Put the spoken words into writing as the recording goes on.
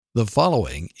The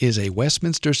following is a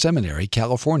Westminster Seminary,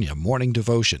 California morning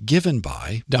devotion given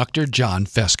by Dr. John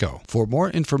Fesko. For more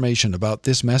information about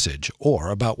this message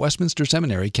or about Westminster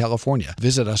Seminary, California,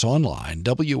 visit us online,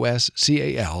 wscal.edu,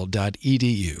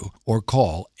 or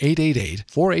call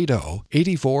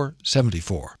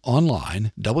 888-480-8474.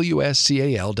 Online,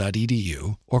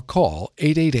 wscal.edu, or call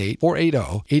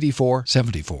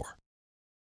 888-480-8474.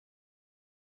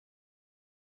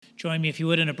 Join me, if you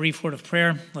would, in a brief word of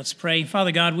prayer. Let's pray.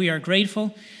 Father God, we are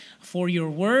grateful for your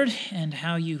word and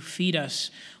how you feed us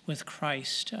with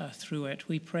Christ through it.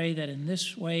 We pray that in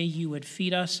this way you would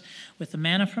feed us with the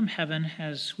manna from heaven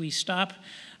as we stop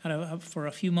for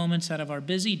a few moments out of our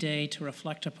busy day to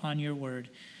reflect upon your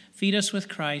word. Feed us with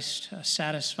Christ,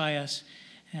 satisfy us,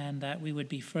 and that we would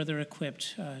be further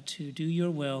equipped to do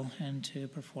your will and to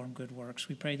perform good works.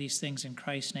 We pray these things in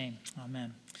Christ's name.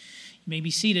 Amen. You may be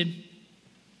seated.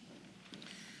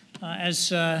 As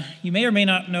you may or may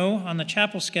not know, on the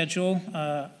chapel schedule,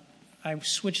 I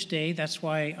switched day. That's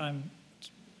why I'm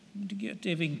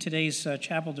giving today's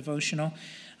chapel devotional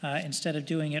instead of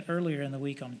doing it earlier in the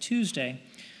week on Tuesday.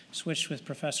 Switched with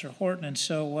Professor Horton. And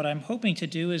so what I'm hoping to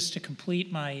do is to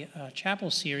complete my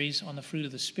chapel series on the fruit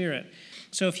of the Spirit.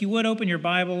 So if you would open your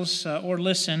Bibles or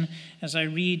listen as I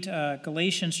read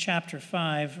Galatians chapter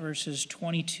 5, verses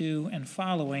 22 and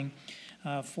following,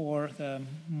 for the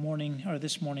morning or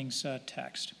this morning's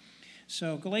text.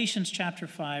 So Galatians chapter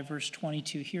 5, verse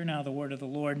 22, hear now the word of the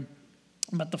Lord.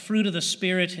 But the fruit of the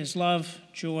Spirit is love,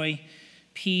 joy,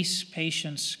 peace,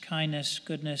 patience, kindness,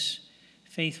 goodness,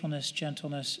 faithfulness,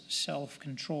 gentleness,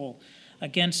 self-control.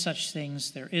 Against such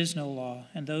things there is no law,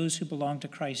 and those who belong to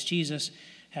Christ Jesus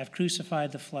have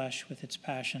crucified the flesh with its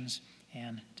passions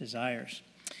and desires.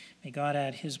 May God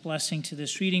add his blessing to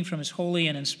this reading from his holy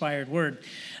and inspired word.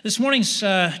 This morning's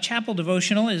chapel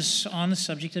devotional is on the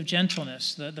subject of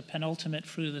gentleness, the penultimate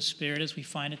fruit of the Spirit, as we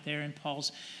find it there in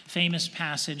Paul's famous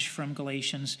passage from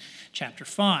Galatians chapter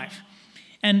 5.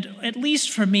 And at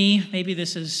least for me, maybe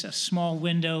this is a small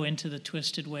window into the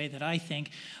twisted way that I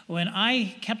think, when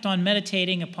I kept on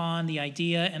meditating upon the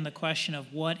idea and the question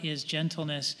of what is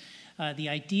gentleness, the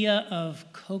idea of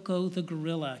Koko the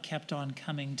gorilla kept on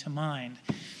coming to mind.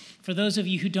 For those of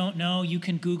you who don't know, you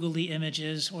can Google the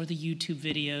images or the YouTube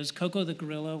videos. Koko the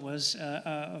gorilla was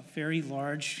a very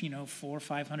large, 400 or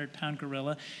 500 pound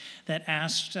gorilla that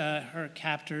asked her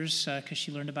captors, because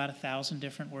she learned about 1,000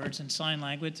 different words in sign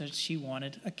language, that she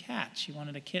wanted a cat. She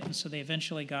wanted a kitten, so they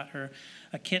eventually got her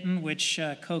a kitten, which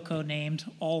Koko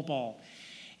named All Ball.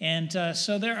 And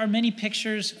so there are many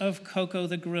pictures of Koko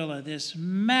the gorilla, this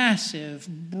massive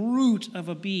brute of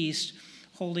a beast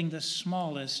holding the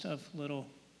smallest of little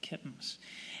kittens.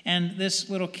 And this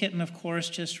little kitten, of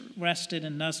course, just rested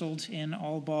and nuzzled in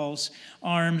Koko's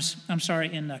arms.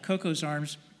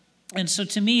 And so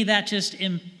to me, that just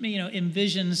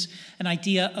envisions an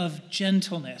idea of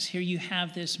gentleness. Here you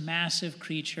have this massive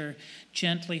creature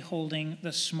gently holding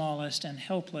the smallest and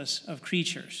helpless of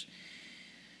creatures.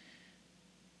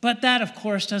 But that, of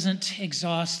course, doesn't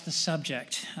exhaust the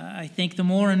subject. I think the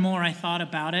more and more I thought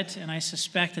about it, and I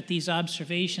suspect that these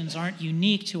observations aren't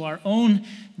unique to our own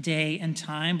day and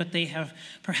time, but they have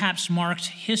perhaps marked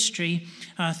history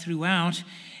throughout,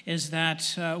 is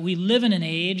that we live in an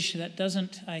age that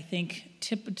doesn't, I think,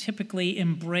 typically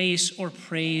embrace or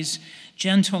praise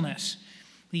gentleness.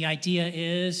 The idea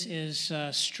is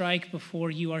strike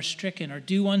before you are stricken, or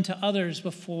do unto others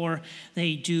before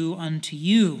they do unto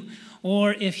you.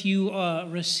 Or if you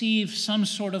receive some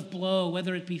sort of blow,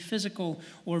 whether it be physical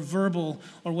or verbal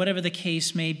or whatever the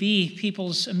case may be,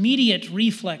 people's immediate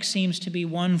reflex seems to be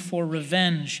one for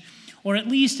revenge, or at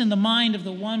least in the mind of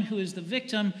the one who is the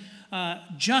victim,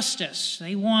 justice.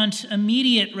 They want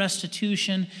immediate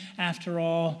restitution. After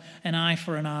all, an eye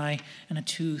for an eye and a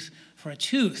tooth for a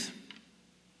tooth.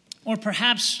 Or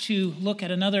perhaps to look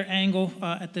at another angle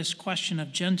at this question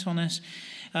of gentleness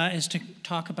is to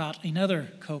talk about another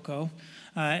Coco.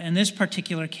 In this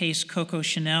particular case, Coco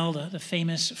Chanel, the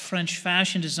famous French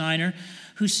fashion designer,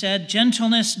 who said,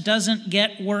 "Gentleness doesn't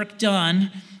get work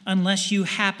done unless you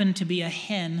happen to be a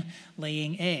hen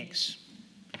laying eggs."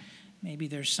 Maybe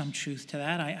there's some truth to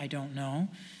that, I don't know.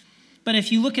 But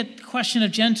if you look at the question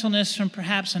of gentleness from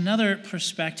perhaps another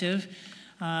perspective,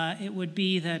 it would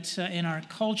be that in our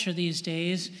culture these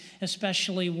days,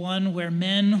 especially one where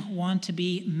men want to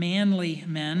be manly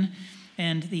men,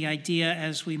 and the idea,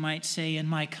 as we might say in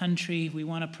my country, we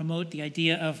want to promote the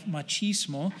idea of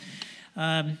machismo.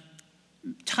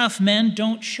 Tough men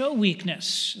don't show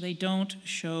weakness. They don't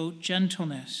show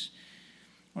gentleness.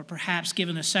 Or perhaps,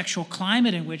 given the sexual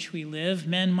climate in which we live,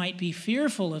 men might be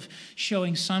fearful of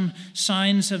showing some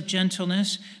signs of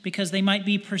gentleness because they might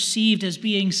be perceived as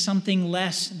being something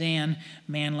less than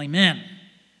manly men.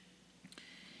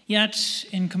 Yet,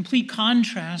 in complete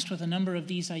contrast with a number of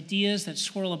these ideas that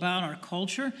swirl about our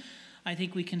culture, I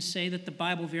think we can say that the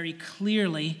Bible very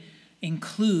clearly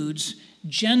includes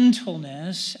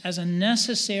gentleness as a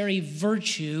necessary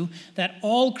virtue that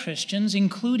all Christians,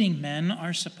 including men,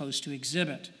 are supposed to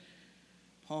exhibit.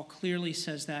 Paul clearly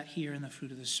says that here in the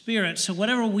fruit of the Spirit. So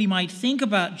whatever we might think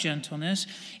about gentleness,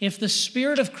 if the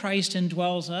Spirit of Christ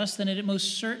indwells us, then it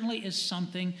most certainly is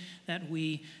something that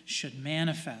we should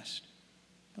manifest.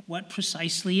 But what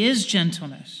precisely is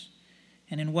gentleness?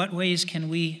 And in what ways can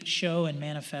we show and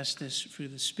manifest this fruit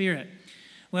of the Spirit?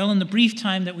 Well, in the brief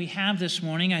time that we have this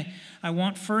morning, I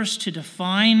want first to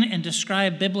define and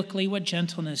describe biblically what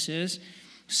gentleness is.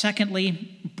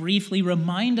 Secondly, briefly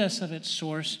remind us of its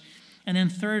source. And then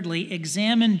thirdly,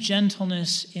 examine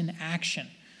gentleness in action.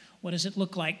 What does it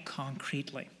look like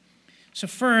concretely? So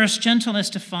first, gentleness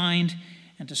defined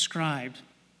and described.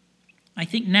 I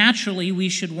think naturally we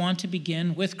should want to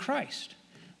begin with Christ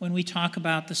when we talk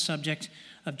about the subject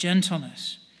of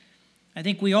gentleness. I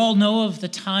think we all know of the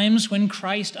times when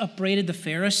Christ upbraided the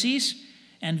Pharisees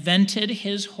and vented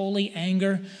his holy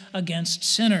anger against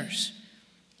sinners.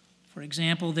 For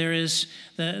example, there is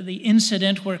the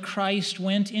incident where Christ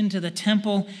went into the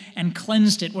temple and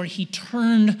cleansed it, where he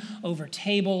turned over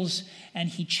tables and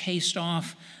he chased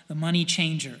off the money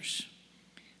changers.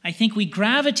 I think we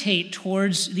gravitate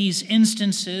towards these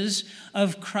instances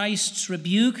of Christ's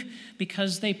rebuke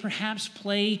because they perhaps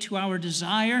play to our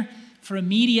desire for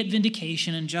immediate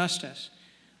vindication and justice.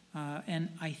 And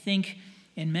I think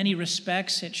in many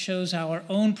respects it shows our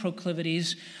own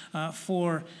proclivities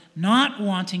for not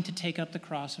wanting to take up the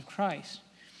cross of Christ.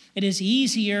 It is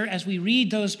easier as we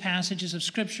read those passages of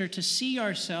Scripture to see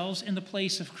ourselves in the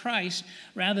place of Christ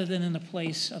rather than in the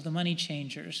place of the money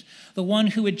changers, the one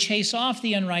who would chase off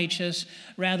the unrighteous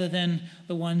rather than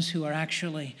the ones who are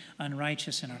actually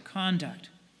unrighteous in our conduct.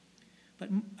 But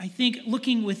I think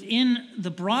looking within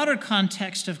the broader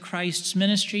context of Christ's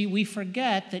ministry, we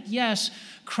forget that, yes,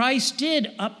 Christ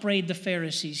did upbraid the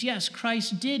Pharisees. Yes,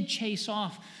 Christ did chase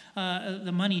off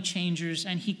the money changers,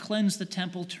 and he cleansed the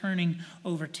temple, turning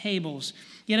over tables.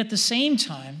 Yet at the same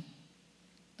time,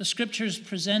 the Scriptures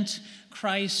present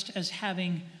Christ as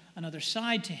having another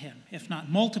side to him, if not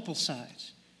multiple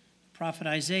sides. The prophet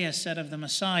Isaiah said of the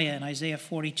Messiah in Isaiah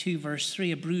 42, verse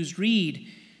 3, "A bruised reed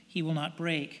he will not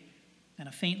break, and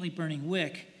a faintly burning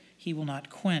wick he will not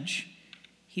quench.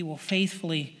 He will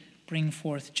faithfully bring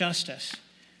forth justice."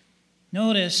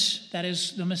 Notice that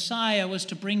as the Messiah was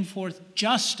to bring forth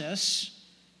justice,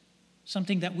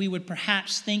 something that we would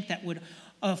perhaps think that would,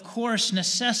 of course,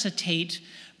 necessitate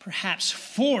perhaps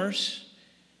force,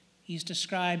 he's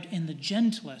described in the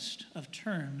gentlest of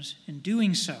terms in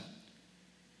doing so.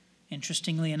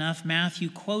 Interestingly enough, Matthew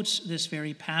quotes this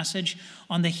very passage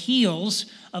on the heels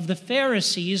of the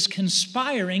Pharisees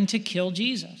conspiring to kill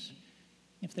Jesus.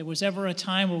 If there was ever a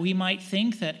time where we might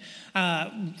think that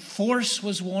force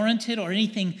was warranted or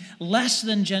anything less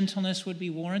than gentleness would be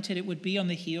warranted, it would be on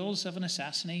the heels of an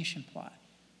assassination plot.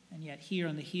 And yet here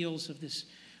on the heels of this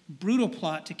brutal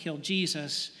plot to kill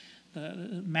Jesus,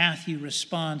 Matthew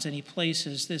responds and he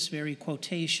places this very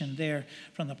quotation there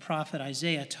from the prophet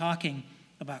Isaiah talking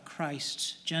about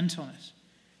Christ's gentleness.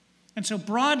 And so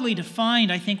broadly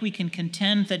defined, I think we can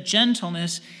contend that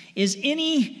gentleness is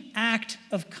any act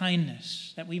of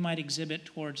kindness that we might exhibit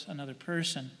towards another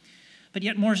person. But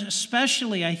yet more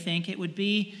especially, I think it would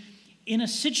be in a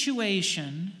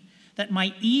situation that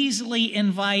might easily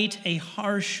invite a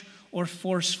harsh or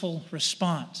forceful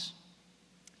response.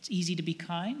 It's easy to be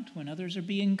kind when others are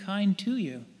being kind to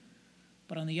you.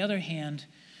 But on the other hand,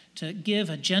 to give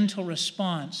a gentle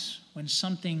response when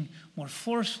something more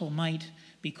forceful might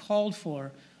be called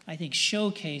for, I think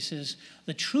showcases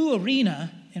the true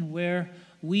arena in where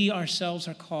we ourselves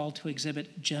are called to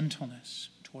exhibit gentleness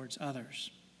towards others.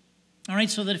 All right,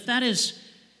 so that if that is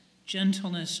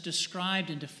gentleness described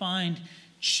and defined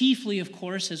chiefly, of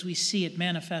course, as we see it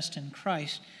manifest in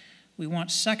Christ, we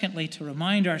want secondly to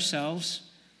remind ourselves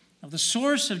of the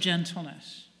source of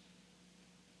gentleness.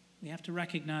 We have to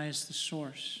recognize the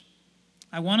source.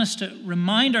 I want us to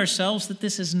remind ourselves that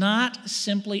this is not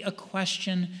simply a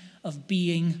question of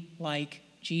being like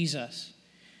Jesus.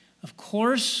 Of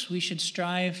course, we should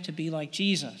strive to be like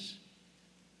Jesus.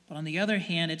 But on the other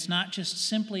hand, it's not just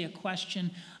simply a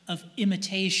question of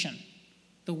imitation.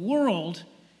 The world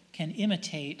can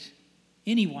imitate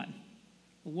anyone.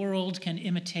 The world can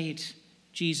imitate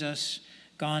Jesus,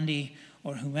 Gandhi,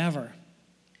 or whomever.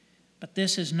 But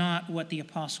this is not what the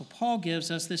Apostle Paul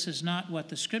gives us. This is not what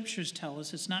the Scriptures tell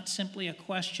us. It's not simply a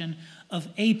question of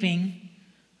aping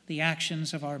the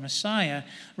actions of our Messiah.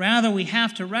 Rather, we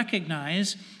have to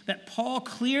recognize that Paul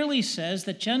clearly says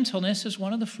that gentleness is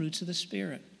one of the fruits of the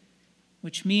Spirit,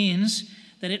 which means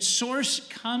that its source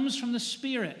comes from the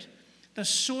Spirit. The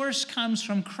source comes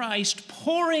from Christ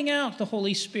pouring out the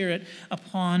Holy Spirit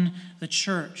upon the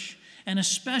church, and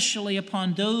especially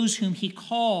upon those whom he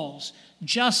calls,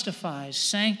 justifies,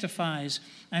 sanctifies,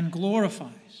 and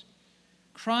glorifies.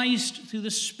 Christ, through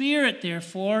the Spirit,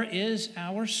 therefore, is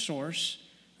our source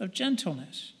of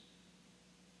gentleness.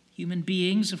 Human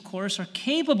beings, of course, are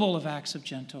capable of acts of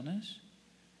gentleness,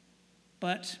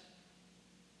 but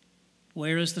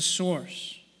where is the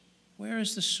source? Where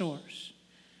is the source?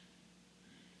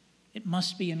 It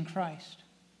must be in Christ.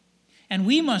 And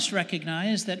we must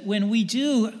recognize that when we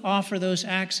do offer those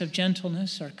acts of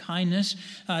gentleness or kindness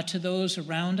to those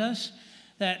around us,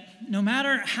 that no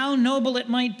matter how noble it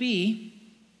might be,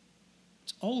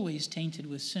 it's always tainted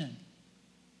with sin.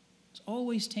 It's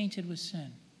always tainted with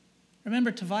sin.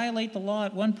 Remember, to violate the law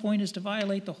at one point is to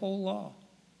violate the whole law.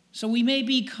 So we may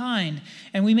be kind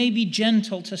and we may be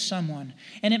gentle to someone,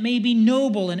 and it may be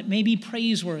noble and it may be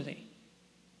praiseworthy.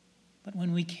 But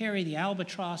when we carry the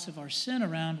albatross of our sin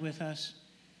around with us,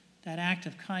 that act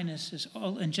of kindness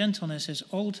and gentleness is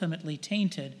ultimately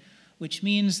tainted, which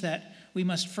means that we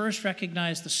must first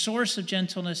recognize the source of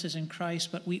gentleness is in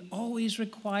Christ, but we always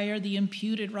require the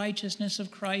imputed righteousness of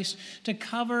Christ to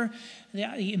cover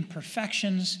the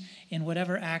imperfections in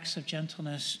whatever acts of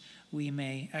gentleness we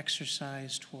may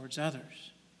exercise towards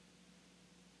others.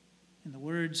 In the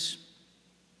words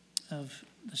of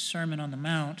the Sermon on the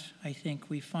Mount, I think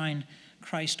we find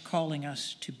Christ calling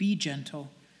us to be gentle.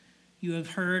 You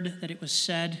have heard that it was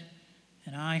said,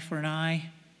 an eye for an eye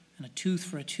and a tooth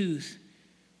for a tooth.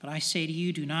 But I say to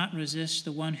you, do not resist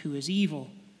the one who is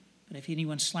evil. But if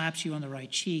anyone slaps you on the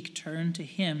right cheek, turn to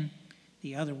him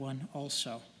the other one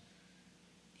also.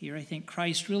 Here I think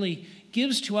Christ really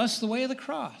gives to us the way of the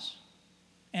cross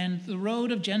and the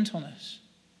road of gentleness.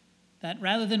 That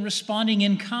rather than responding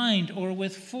in kind or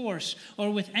with force or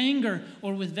with anger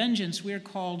or with vengeance, we are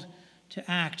called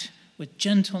to act with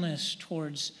gentleness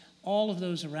towards all of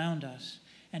those around us.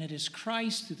 And it is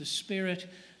Christ through the Spirit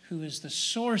who is the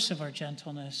source of our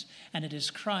gentleness, and it is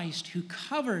Christ who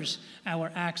covers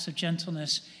our acts of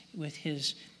gentleness with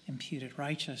his imputed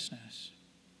righteousness.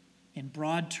 In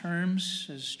broad terms,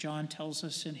 as John tells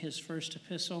us in his first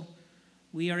epistle,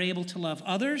 we are able to love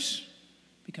others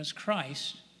because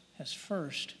Christ has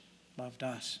first loved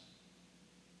us.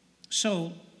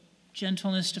 So,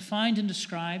 gentleness defined and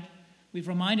described. We've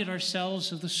reminded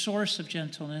ourselves of the source of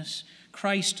gentleness,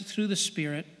 Christ through the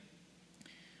Spirit.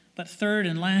 But third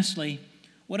and lastly,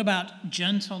 what about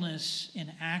gentleness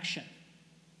in action?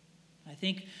 I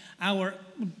think our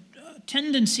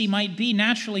tendency might be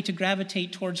naturally to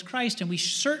gravitate towards Christ, and we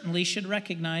certainly should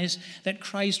recognize that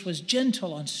Christ was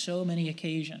gentle on so many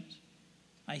occasions.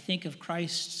 I think of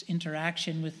Christ's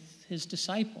interaction with his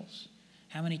disciples.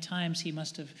 How many times he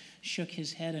must have shook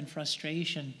his head in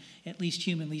frustration, at least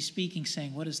humanly speaking,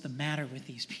 saying, what is the matter with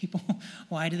these people?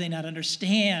 Why do they not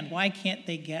understand? Why can't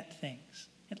they get things?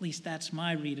 At least that's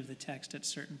my read of the text at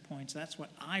certain points. That's what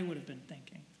I would have been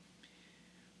thinking.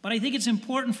 But I think it's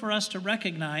important for us to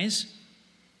recognize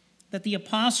that the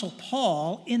Apostle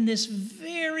Paul, in this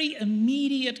very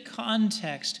immediate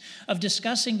context of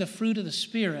discussing the fruit of the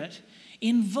Spirit,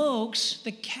 invokes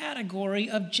the category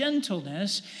of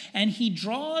gentleness, and he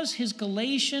draws his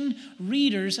Galatian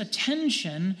readers'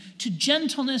 attention to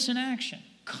gentleness in action,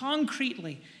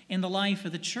 concretely in the life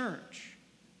of the church.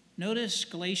 Notice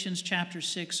Galatians chapter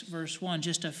 6, verse 1,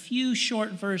 just a few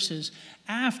short verses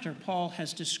after Paul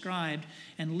has described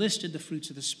and listed the fruits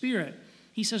of the Spirit.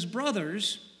 He says,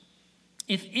 brothers,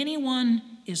 if anyone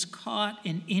is caught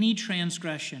in any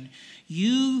transgression,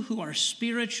 you who are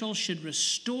spiritual should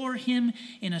restore him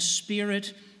in a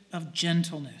spirit of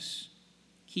gentleness.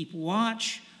 Keep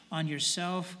watch on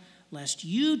yourself, lest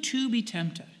you too be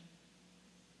tempted.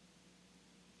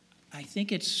 I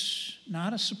think it's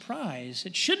not a surprise.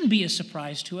 It shouldn't be a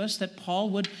surprise to us that Paul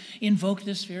would invoke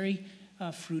this very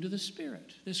fruit of the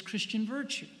Spirit, this Christian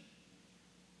virtue.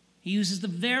 He uses the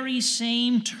very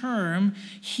same term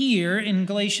here in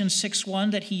Galatians 6:1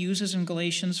 that he uses in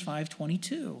Galatians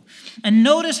 5:22. And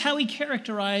notice how he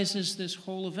characterizes this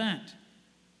whole event.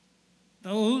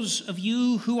 Those of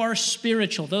you who are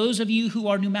spiritual, those of you who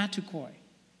are pneumatikoi.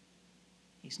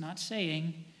 He's not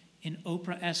saying in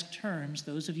Oprah-esque terms,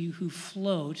 those of you who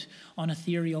float on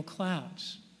ethereal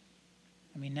clouds.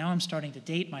 I mean, now I'm starting to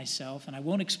date myself, and I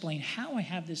won't explain how I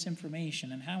have this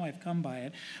information and how I've come by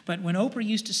it. But when Oprah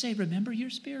used to say, remember your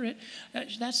spirit,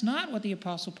 that's not what the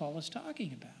Apostle Paul is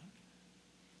talking about.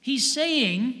 He's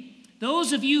saying,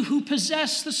 those of you who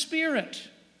possess the Spirit.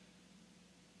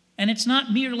 And it's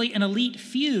not merely an elite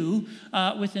few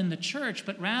within the church,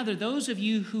 but rather those of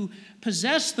you who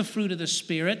possess the fruit of the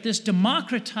Spirit, this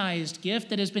democratized gift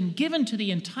that has been given to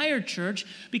the entire church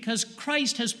because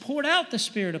Christ has poured out the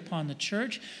Spirit upon the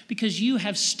church, because you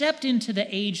have stepped into the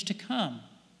age to come.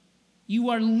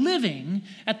 You are living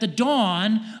at the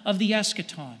dawn of the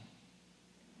eschaton.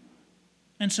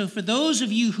 And so for those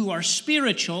of you who are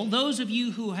spiritual, those of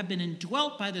you who have been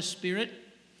indwelt by the Spirit,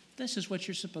 this is what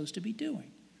you're supposed to be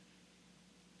doing.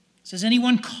 It says,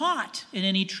 anyone caught in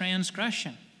any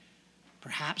transgression,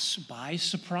 perhaps by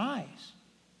surprise.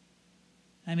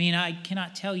 I mean, I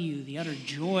cannot tell you the utter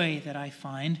joy that I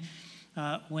find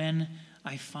when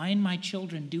I find my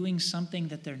children doing something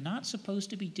that they're not supposed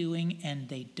to be doing and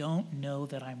they don't know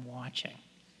that I'm watching.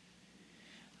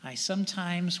 I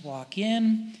sometimes walk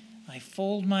in, I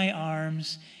fold my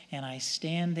arms, and I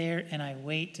stand there and I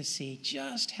wait to see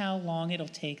just how long it'll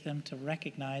take them to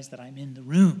recognize that I'm in the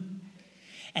room.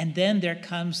 And then there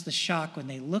comes the shock when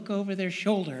they look over their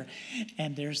shoulder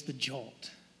and there's the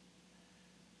jolt.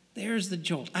 There's the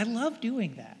jolt. I love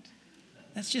doing that.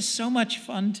 That's just so much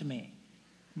fun to me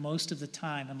most of the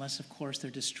time, unless, of course,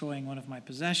 they're destroying one of my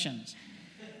possessions.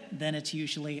 Then it's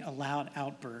usually a loud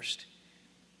outburst.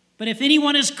 But if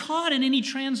anyone is caught in any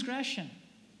transgression,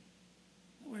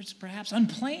 where it's perhaps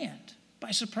unplanned,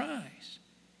 by surprise,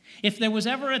 if there was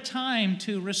ever a time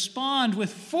to respond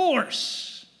with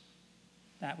force,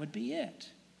 that would be it.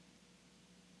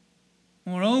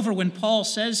 Moreover, when Paul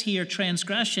says here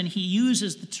transgression, he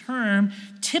uses the term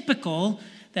typical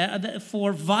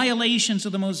for violations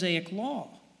of the Mosaic law.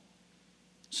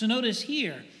 So notice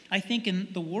here, I think in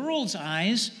the world's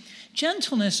eyes,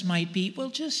 gentleness might be, well,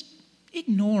 just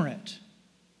ignore it.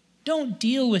 Don't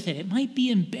deal with it. It might be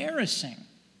embarrassing.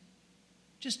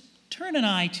 Just turn an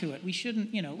eye to it. We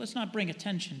shouldn't, let's not bring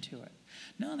attention to it.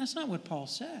 No, that's not what Paul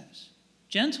says.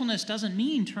 Gentleness doesn't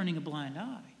mean turning a blind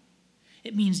eye.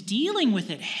 It means dealing with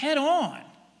it head on,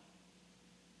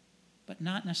 but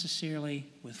not necessarily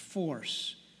with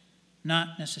force,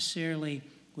 not necessarily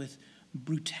with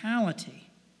brutality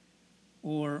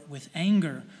or with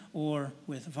anger or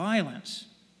with violence.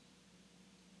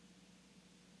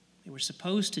 They were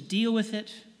supposed to deal with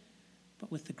it,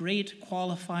 but with the great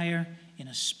qualifier in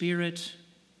a spirit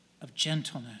of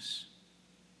gentleness.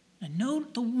 And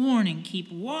note the warning,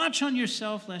 keep watch on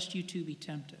yourself lest you too be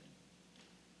tempted.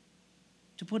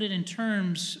 To put it in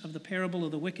terms of the parable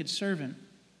of the wicked servant,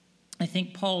 I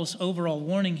think Paul's overall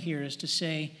warning here is to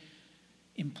say,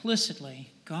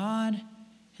 implicitly, God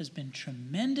has been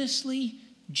tremendously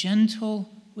gentle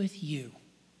with you.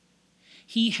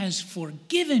 He has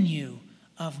forgiven you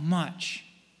of much.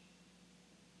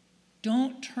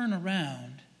 Don't turn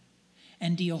around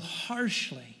and deal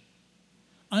harshly,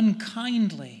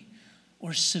 unkindly,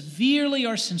 or severely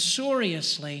or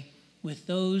censoriously with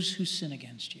those who sin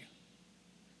against you,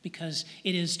 because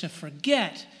it is to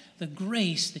forget the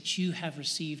grace that you have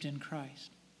received in Christ.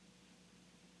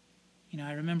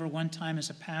 I remember one time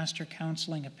as a pastor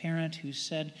counseling a parent who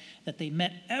said that they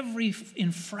met every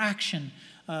infraction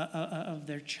of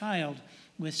their child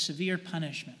with severe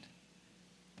punishment.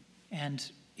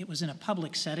 And it was in a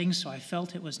public setting, so I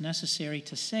felt it was necessary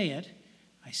to say it.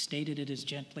 I stated it as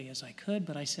gently as I could,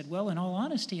 but I said, well, in all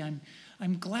honesty,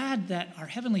 I'm glad that our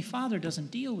Heavenly Father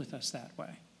doesn't deal with us that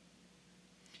way.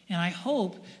 And I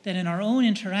hope that in our own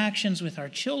interactions with our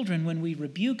children, when we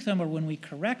rebuke them or when we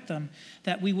correct them,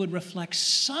 that we would reflect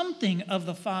something of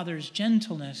the Father's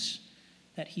gentleness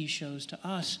that He shows to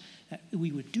us, that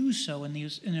we would do so in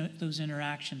those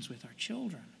interactions with our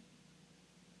children.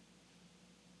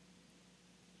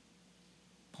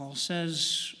 Paul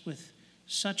says, with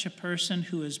such a person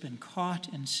who has been caught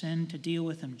in sin, to deal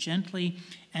with him gently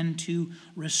and to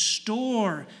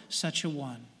restore such a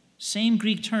one. Same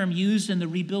Greek term used in the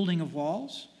rebuilding of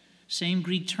walls, same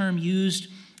Greek term used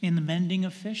in the mending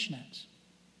of fishnets.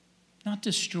 Not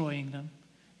destroying them,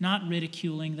 not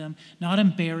ridiculing them, not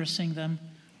embarrassing them,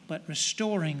 but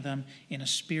restoring them in a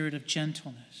spirit of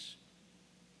gentleness.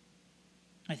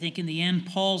 I think in the end,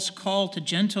 Paul's call to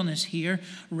gentleness here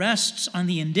rests on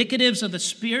the indicatives of the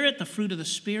Spirit, the fruit of the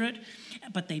Spirit,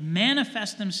 but they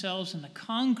manifest themselves in the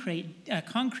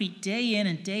concrete day in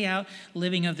and day out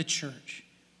living of the church,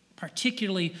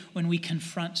 particularly when we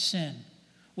confront sin,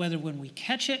 whether when we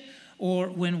catch it or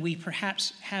when we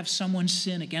perhaps have someone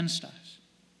sin against us.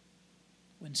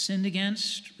 When sinned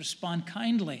against, respond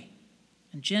kindly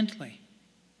and gently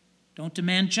Don't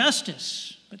demand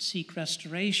justice, but seek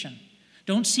restoration.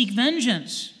 Don't seek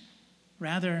vengeance,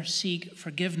 rather seek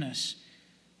forgiveness.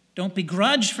 Don't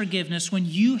begrudge forgiveness when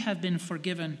you have been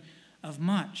forgiven of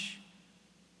much.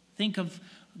 Think of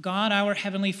God, our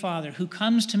Heavenly Father, who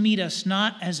comes to meet us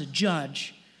not as a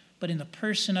judge, but in the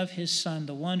person of his Son,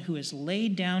 the one who has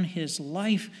laid down his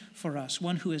life for us,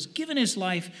 one who has given his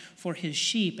life for his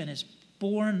sheep and has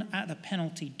borne the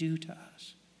penalty due to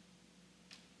us.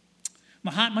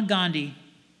 Mahatma Gandhi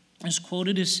is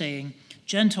quoted as saying,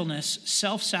 "Gentleness,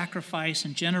 self-sacrifice,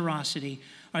 and generosity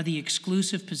are the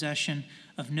exclusive possession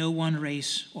of no one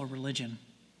race or religion."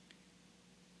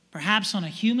 Perhaps on a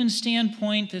human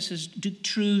standpoint, this is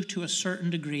true to a certain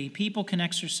degree. People can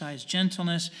exercise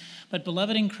gentleness, but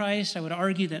beloved in Christ, I would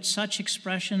argue that such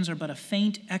expressions are but a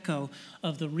faint echo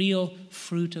of the real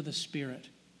fruit of the Spirit.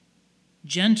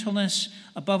 Gentleness,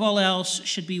 above all else,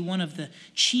 should be one of the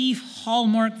chief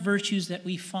hallmark virtues that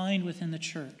we find within the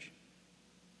church.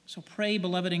 So pray,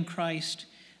 beloved in Christ,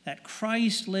 that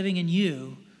Christ living in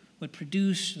you would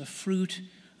produce the fruit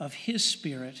of his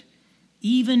Spirit,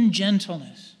 even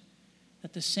gentleness,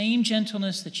 that the same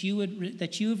gentleness that you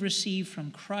have received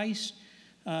from Christ,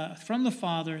 from the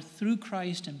Father, through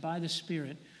Christ and by the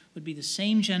Spirit, would be the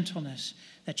same gentleness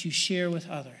that you share with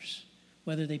others,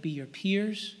 whether they be your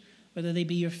peers, whether they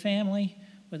be your family,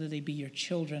 whether they be your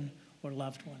children or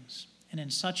loved ones, and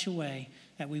in such a way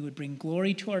that we would bring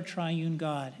glory to our triune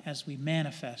God as we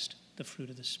manifest the fruit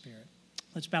of the Spirit.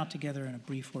 Let's bow together in a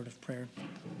brief word of prayer.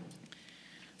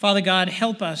 Father God,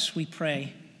 help us, we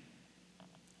pray.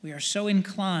 We are so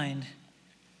inclined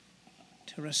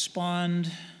to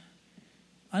respond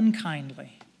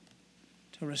unkindly,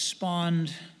 to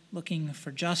respond looking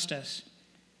for justice,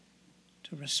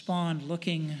 to respond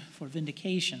looking for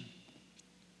vindication.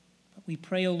 But we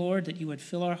pray, O Lord, that you would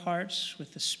fill our hearts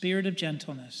with the spirit of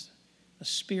gentleness, the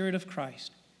Spirit of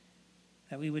Christ,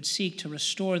 that we would seek to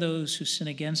restore those who sin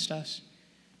against us,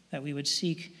 that we would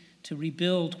seek to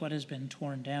rebuild what has been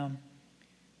torn down,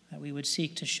 that we would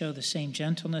seek to show the same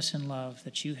gentleness and love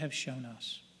that you have shown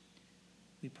us.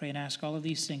 We pray and ask all of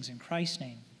these things in Christ's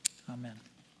name. Amen.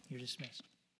 You're dismissed.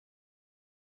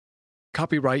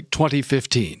 Copyright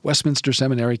 2015, Westminster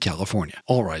Seminary, California.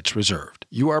 All rights reserved.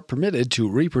 You are permitted to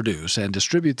reproduce and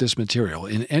distribute this material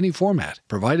in any format,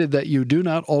 provided that you do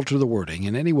not alter the wording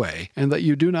in any way and that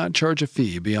you do not charge a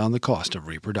fee beyond the cost of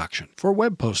reproduction. For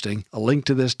web posting, a link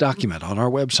to this document on our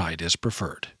website is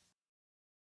preferred.